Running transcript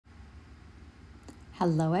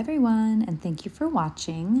Hello everyone, and thank you for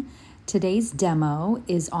watching. Today's demo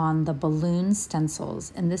is on the balloon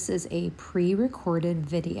stencils, and this is a pre-recorded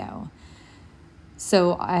video.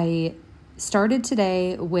 So I started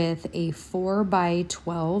today with a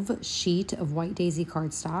 4x12 sheet of white daisy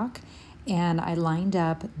cardstock, and I lined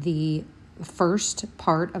up the first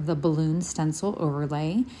part of the balloon stencil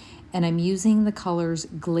overlay, and I'm using the colors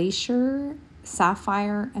Glacier,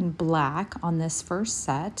 Sapphire, and Black on this first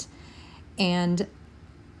set. And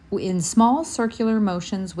in small circular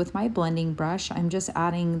motions with my blending brush, I'm just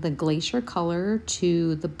adding the Glacier color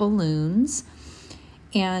to the balloons.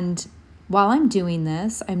 And while I'm doing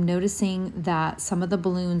this, I'm noticing that some of the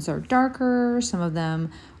balloons are darker, some of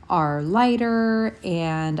them are lighter,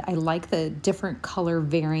 and I like the different color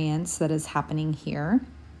variance that is happening here.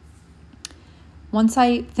 Once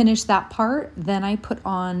I finish that part, then I put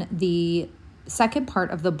on the second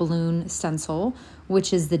part of the balloon stencil,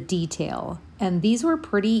 which is the detail. And these were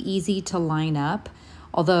pretty easy to line up,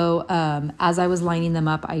 although as I was lining them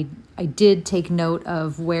up, I did take note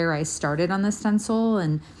of where I started on the stencil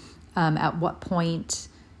and at what point,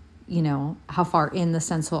 how far in the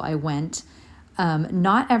stencil I went.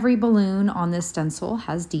 Not every balloon on this stencil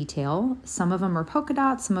has detail. Some of them are polka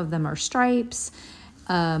dots, some of them are stripes.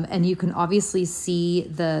 And you can obviously see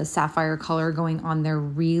the sapphire color going on there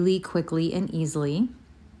really quickly and easily.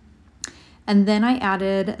 And then I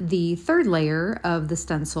added the third layer of the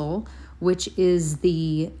stencil, which is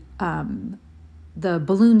the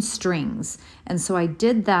balloon strings. And so I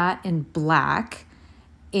did that in black,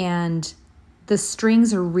 and the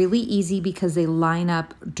strings are really easy because they line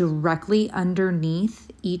up directly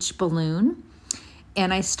underneath each balloon.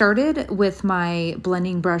 And I started with my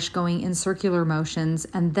blending brush going in circular motions,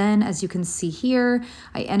 and then as you can see here,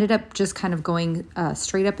 I ended up just kind of going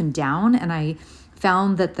straight up and down, and I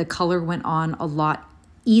found that the color went on a lot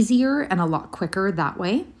easier and a lot quicker that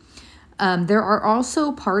way. There are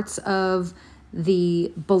also parts of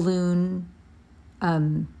the balloon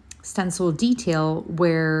stencil detail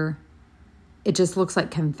where it just looks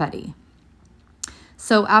like confetti.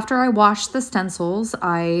 So after I washed the stencils,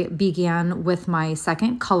 I began with my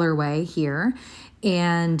second colorway here.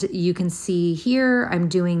 And you can see here, I'm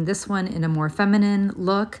doing this one in a more feminine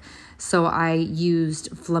look. So I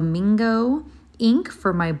used flamingo ink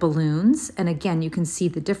for my balloons. And again, you can see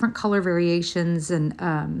the different color variations and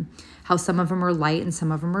how some of them are light and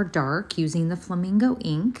some of them are dark using the flamingo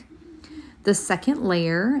ink. The second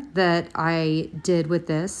layer that I did with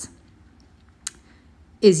this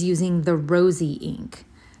is using the rosy ink.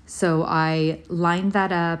 So I lined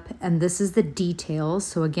that up, and this is the details.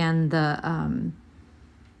 So again,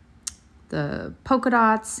 the polka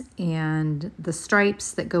dots and the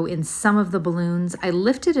stripes that go in some of the balloons. I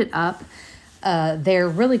lifted it up there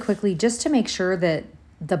really quickly just to make sure that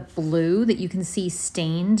the blue that you can see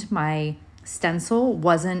stained my stencil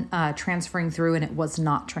wasn't transferring through, and it was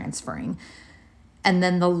not transferring. And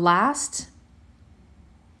then the last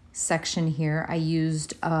section here, I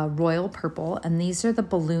used royal purple, and these are the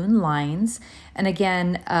balloon lines. And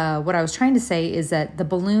again, what I was trying to say is that the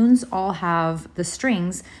balloons all have the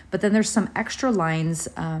strings, but then there's some extra lines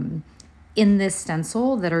in this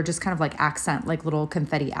stencil that are just kind of like accent, like little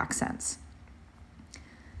confetti accents.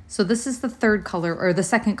 So this is the third color, or the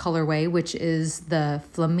second colorway, which is the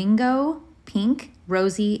flamingo, pink,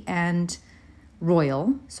 rosy, and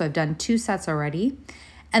royal. So I've done 2 sets already.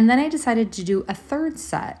 And then I decided to do a third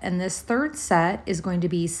set, and this third set is going to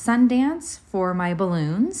be Sundance for my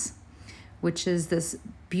balloons, which is this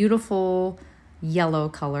beautiful yellow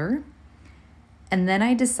color. And then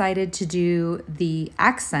I decided to do the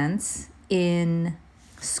accents in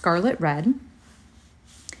scarlet red,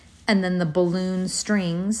 and then the balloon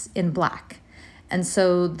strings in black. And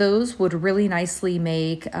so those would really nicely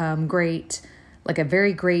make like a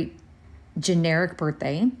very great generic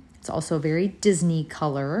birthday. It's also a very Disney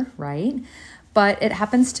color, right? But it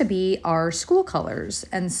happens to be our school colors.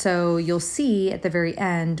 And so you'll see at the very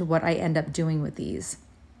end what I end up doing with these.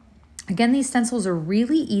 Again, these stencils are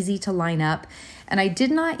really easy to line up, and I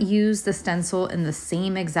did not use the stencil in the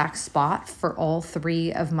same exact spot for all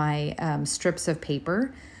 3 of my strips of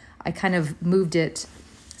paper. I kind of moved it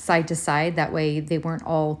side to side, that way they weren't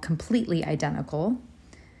all completely identical.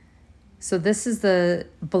 So this is the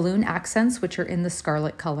balloon accents, which are in the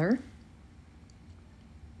scarlet color.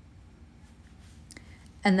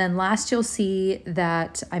 And then last, you'll see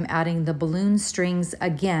that I'm adding the balloon strings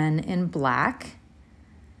again in black.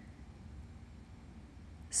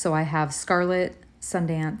 So I have scarlet,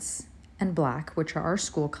 Sundance, and black, which are our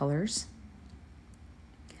school colors.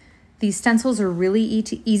 These stencils are really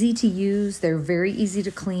easy to use. They're very easy to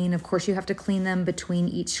clean. Of course, you have to clean them between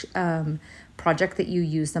each project that you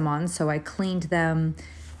use them on. So I cleaned them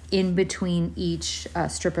in between each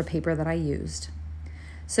strip of paper that I used.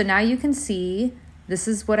 So now you can see this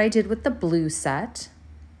is what I did with the blue set.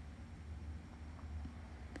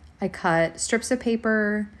 I cut strips of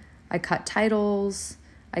paper, I cut titles,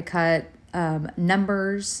 I cut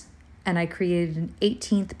numbers, and I created an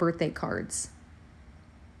 18th birthday cards.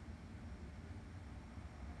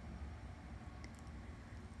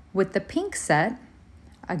 With the pink set,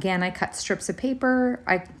 again, I cut strips of paper,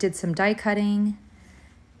 I did some die cutting,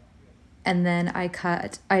 and then I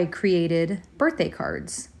created birthday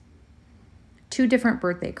cards, 2 different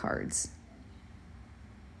birthday cards.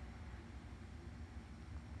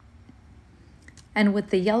 And with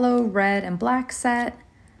the yellow, red, and black set,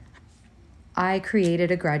 I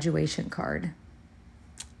created a graduation card.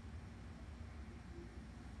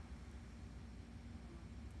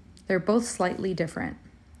 They're both slightly different.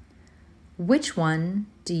 Which one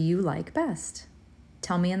do you like best?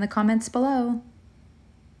 Tell me in the comments below.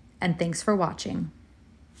 And thanks for watching.